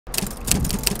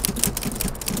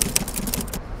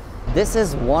This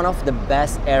is one of the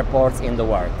best airports in the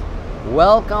world.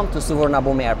 Welcome to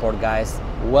Suvarnabhumi Airport, guys.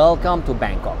 Welcome to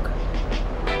Bangkok.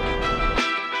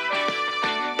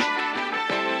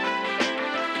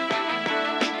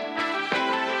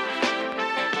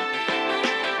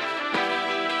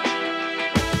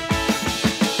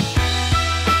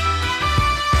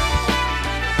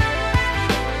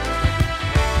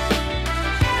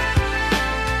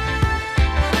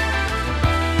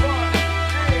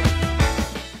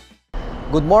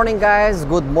 Good morning, guys.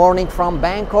 Good morning from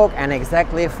Bangkok and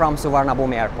exactly from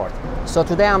Suvarnabhumi Airport. So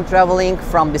today I'm traveling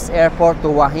from this airport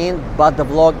to Hua Hin, but the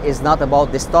vlog is not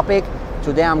about this topic.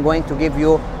 Today I'm going to give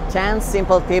you 10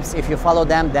 simple tips. If you follow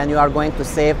them, then you are going to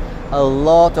save a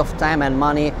lot of time and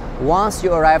money once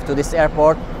you arrive to this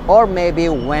airport, or maybe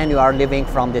when you are leaving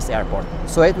from this airport.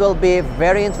 So it will be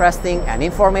very interesting and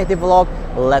informative vlog.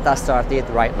 Let us start it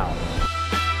right now.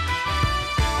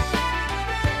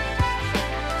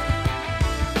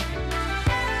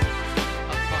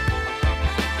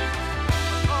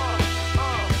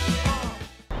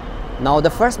 Now,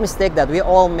 the first mistake that we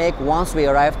all make once we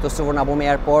arrive to Suvarnabhumi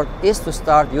Airport is to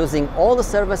start using all the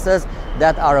services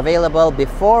that are available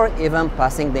before even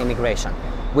passing the immigration,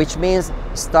 which means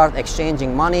start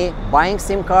exchanging money, buying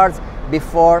SIM cards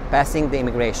before passing the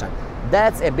immigration.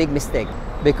 That's a big mistake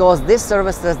because these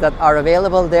services that are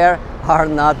available there are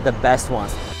not the best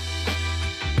ones.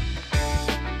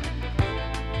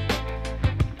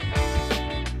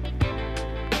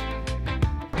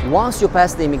 Once you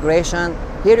pass the immigration,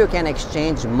 here you can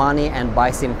exchange money and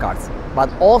buy SIM cards. But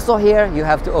also here you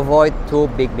have to avoid two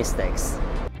big mistakes.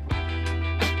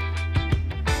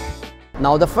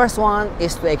 Now the first one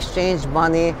is to exchange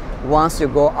money once you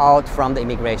go out from the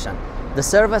immigration. The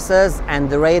services and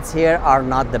the rates here are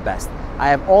not the best. I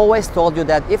have always told you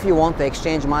that if you want to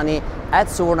exchange money at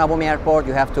Suvarnabhumi Airport,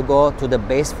 you have to go to the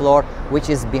base floor, which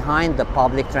is behind the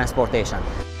public transportation.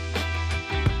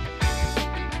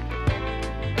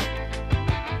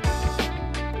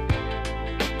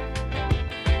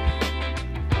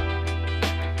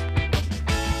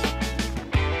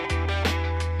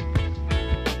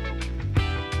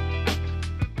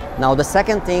 Now the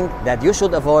second thing that you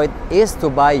should avoid is to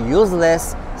buy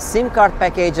useless SIM card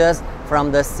packages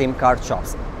from the SIM card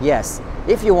shops. Yes,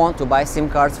 if you want to buy SIM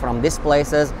cards from these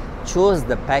places, choose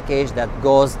the package that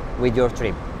goes with your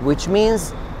trip, which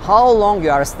means how long you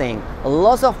are staying.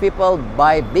 Lots of people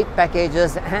buy big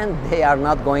packages and they are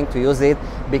not going to use it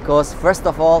because first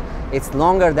of all, it's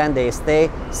longer than they stay.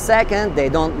 Second, they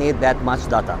don't need that much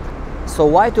data. So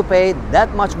why to pay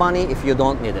that much money if you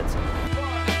don't need it?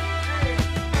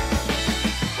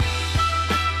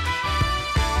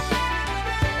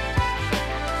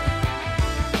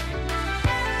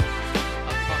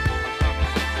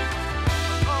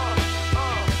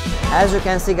 As you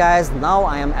can see, guys, now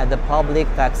I am at the public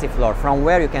taxi floor from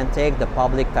where you can take the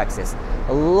public taxis.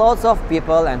 Lots of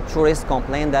people and tourists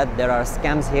complain that there are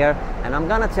scams here, and I'm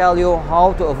gonna tell you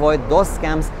how to avoid those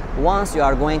scams once you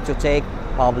are going to take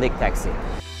public taxi.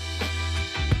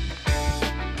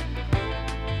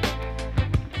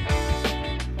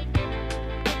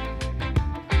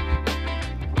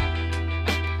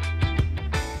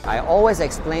 I always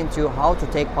explain to you how to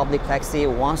take public taxi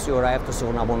once you arrive to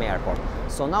Suvarnabhumi Airport.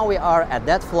 So now we are at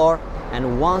that floor,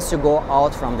 and once you go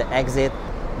out from the exit,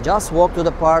 just walk to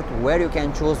the part where you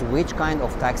can choose which kind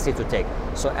of taxi to take.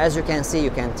 So as you can see, you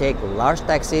can take large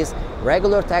taxis,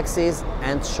 regular taxis,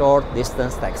 and short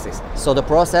distance taxis. So the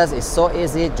process is so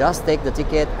easy. Just take the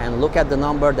ticket and look at the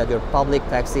number that your public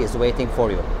taxi is waiting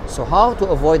for you. So how to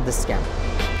avoid the scam?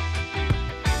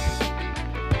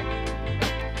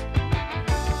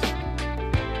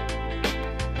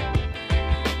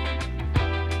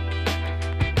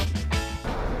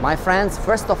 My friends,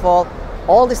 first of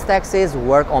all these taxis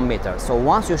work on meter. So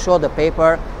once you show the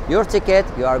paper, your ticket,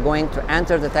 you are going to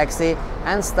enter the taxi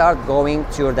and start going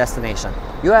to your destination.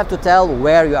 You have to tell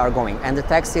where you are going, and the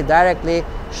taxi directly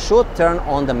should turn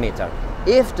on the meter.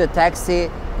 If the taxi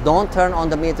don't turn on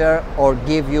the meter or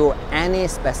give you any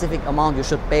specific amount you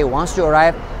should pay once you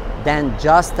arrive, then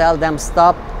just tell them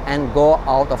stop and go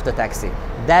out of the taxi.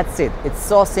 That's it. It's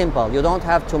so simple. You don't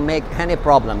have to make any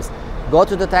problems. Go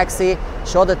to the taxi,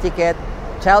 show the ticket,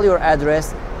 tell your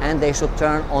address, and they should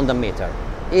turn on the meter.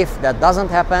 If that doesn't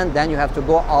happen, then you have to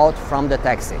go out from the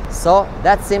taxi. So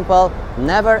that's simple.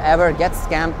 Never ever get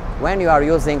scammed when you are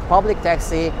using public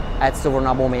taxi at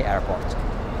Suvarnabhumi Airport.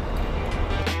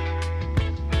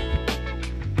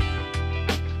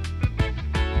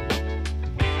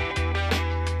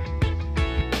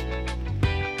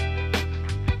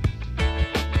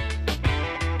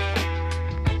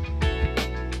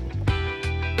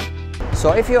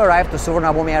 So if you arrive to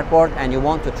Suvarnabhumi airport and you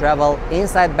want to travel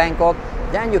inside Bangkok,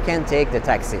 then you can take the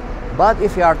taxi. But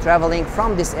if you are traveling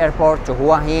from this airport to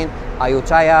Hua Hin,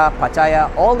 Ayutthaya, Pattaya,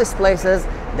 all these places,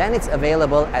 then it's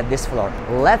available at this floor.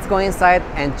 Let's go inside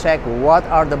and check what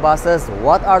are the buses,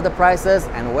 what are the prices,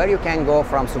 and where you can go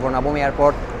from Suvarnabhumi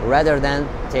airport rather than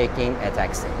taking a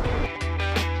taxi.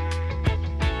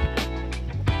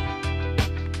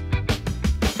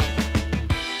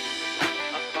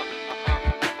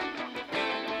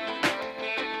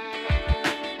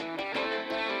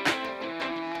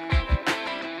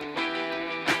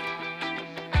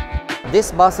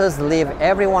 These buses leave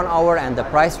every 1 hour and the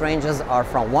price ranges are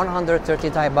from 130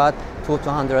 Thai baht to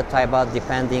 200 Thai baht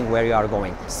depending where you are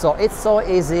going. So it's so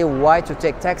easy why to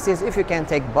take taxis if you can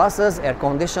take buses, air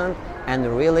conditioned, and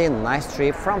really nice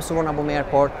trip from Suvarnabhumi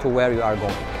airport to where you are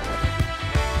going.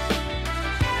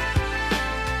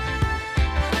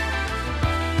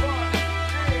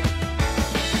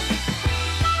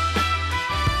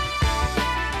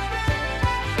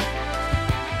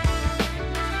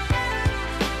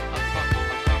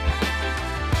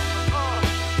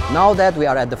 Now that we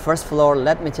are at the first floor,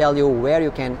 let me tell you where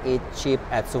you can eat cheap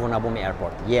at Suvarnabhumi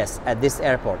airport. Yes, at this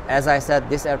airport. As I said,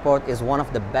 this airport is one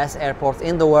of the best airports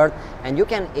in the world and you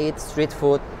can eat street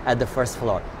food at the first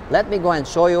floor. Let me go and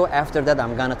show you. After that,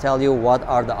 I'm gonna tell you what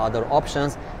are the other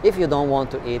options if you don't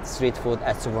want to eat street food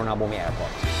at Suvarnabhumi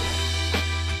airport.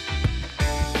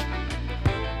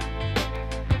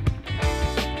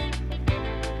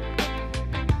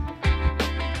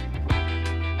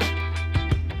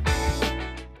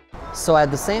 So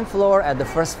at the same floor, at the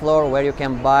first floor where you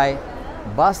can buy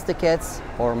bus tickets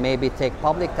or maybe take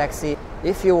public taxi,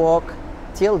 if you walk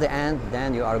till the end,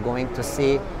 then you are going to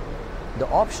see the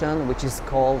option which is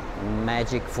called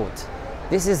magic food.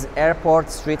 This is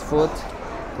airport street food.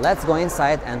 Let's go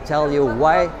inside and tell you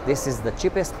why this is the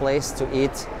cheapest place to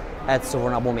eat at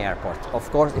Suvarnabhumi airport. Of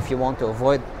course, if you want to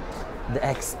avoid the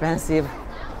expensive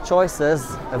choices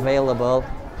available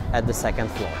at the second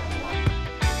floor.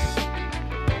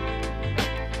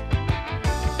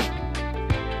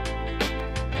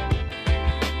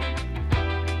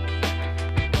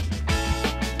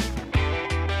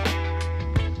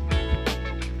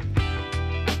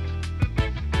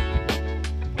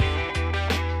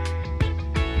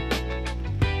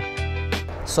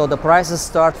 So the prices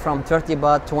start from 30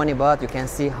 baht, 20 baht. You can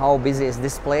see how busy is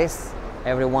this place.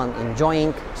 Everyone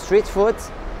enjoying street food.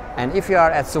 And if you are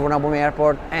at Suvarnabhumi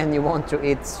airport and you want to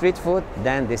eat street food,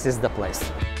 then this is the place.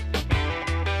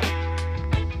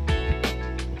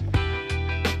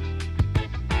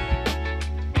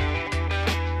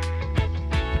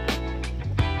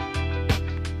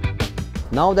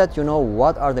 Now that you know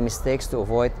what are the mistakes to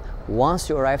avoid once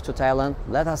you arrive to Thailand,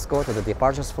 let us go to the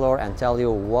departures floor and tell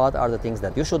you what are the things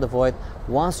that you should avoid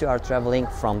once you are traveling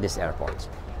from this airport.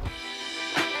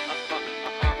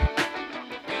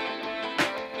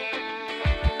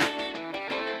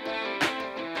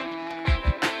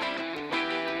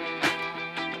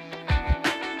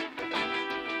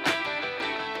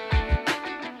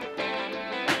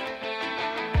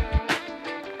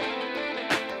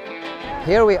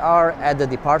 Here we are at the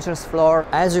departures floor.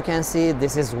 As you can see,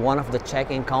 this is one of the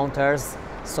check-in counters.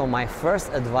 So my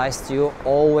first advice to you,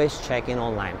 always check in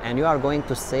online and you are going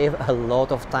to save a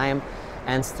lot of time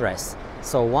and stress.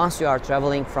 So once you are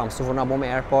traveling from Suvarnabhumi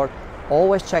airport,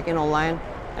 always check in online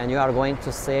and you are going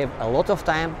to save a lot of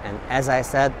time and, as I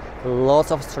said,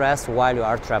 lots of stress while you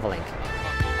are traveling.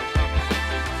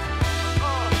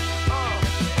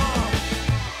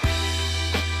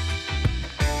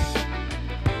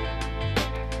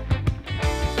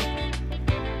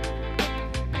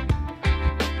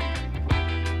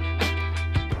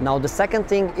 Now the second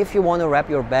thing, if you want to wrap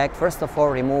your bag, first of all,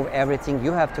 remove everything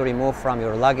you have to remove from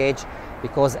your luggage,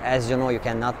 because as you know, you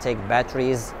cannot take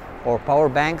batteries or power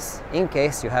banks in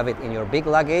case you have it in your big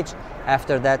luggage.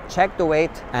 After that, check the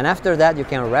weight, and after that you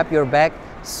can wrap your bag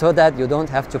so that you don't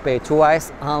have to pay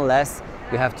twice unless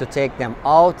you have to take them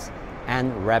out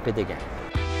and wrap it again.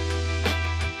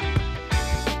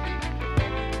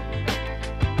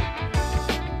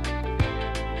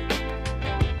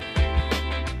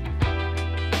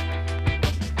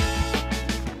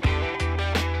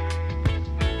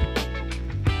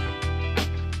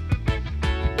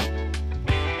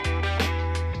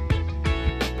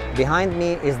 Behind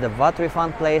me is the VAT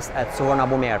refund place at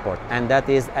Suvarnabhumi airport, and that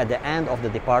is at the end of the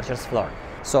departures floor.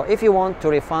 So if you want to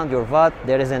refund your VAT,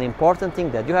 there is an important thing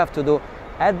that you have to do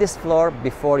at this floor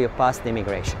before you pass the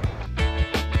immigration.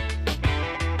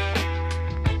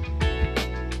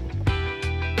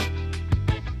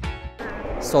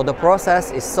 So the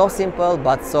process is so simple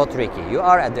but so tricky. You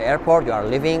are at the airport, you are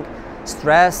leaving,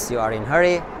 stressed, you are in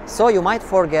hurry, so you might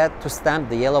forget to stamp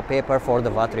the yellow paper for the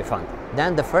VAT refund.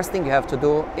 Then the first thing you have to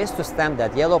do is to stamp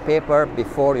that yellow paper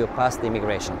before you pass the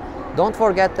immigration. Don't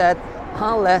forget that,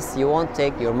 unless you won't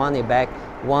take your money back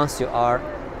once you are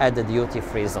at the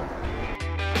duty-free zone.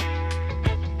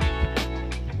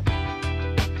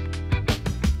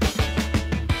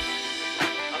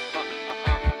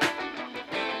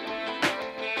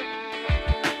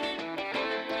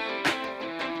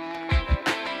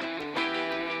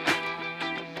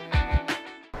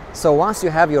 So once you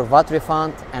have your VAT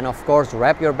refund and of course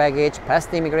wrap your baggage, pass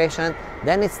the immigration,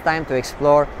 then it's time to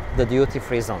explore the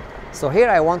duty-free zone. So here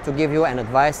I want to give you an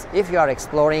advice. If you are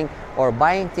exploring or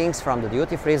buying things from the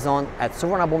duty-free zone at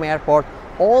Suvarnabhumi airport,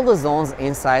 all the zones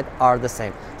inside are the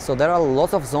same. So there are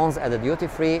lots of zones at the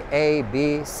duty-free, A,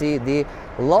 B, C, D,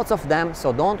 lots of them,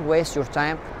 so don't waste your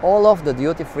time. All of the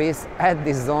duty-frees at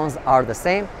these zones are the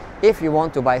same. If you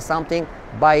want to buy something,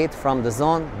 buy it from the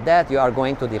zone that you are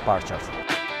going to departure.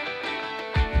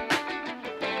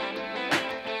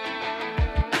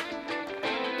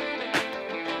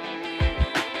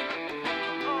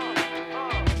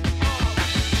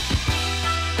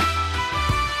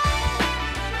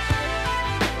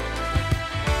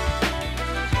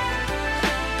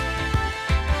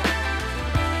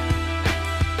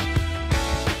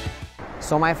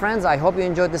 So my friends, I hope you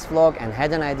enjoyed this vlog and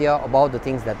had an idea about the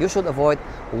things that you should avoid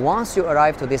once you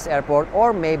arrive to this airport,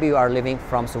 or maybe you are leaving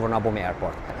from Suvarnabhumi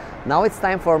airport. Now it's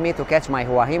time for me to catch my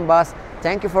Hua Hin bus.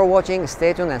 Thank you for watching,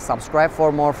 stay tuned and subscribe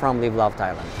for more from Live Love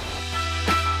Thailand.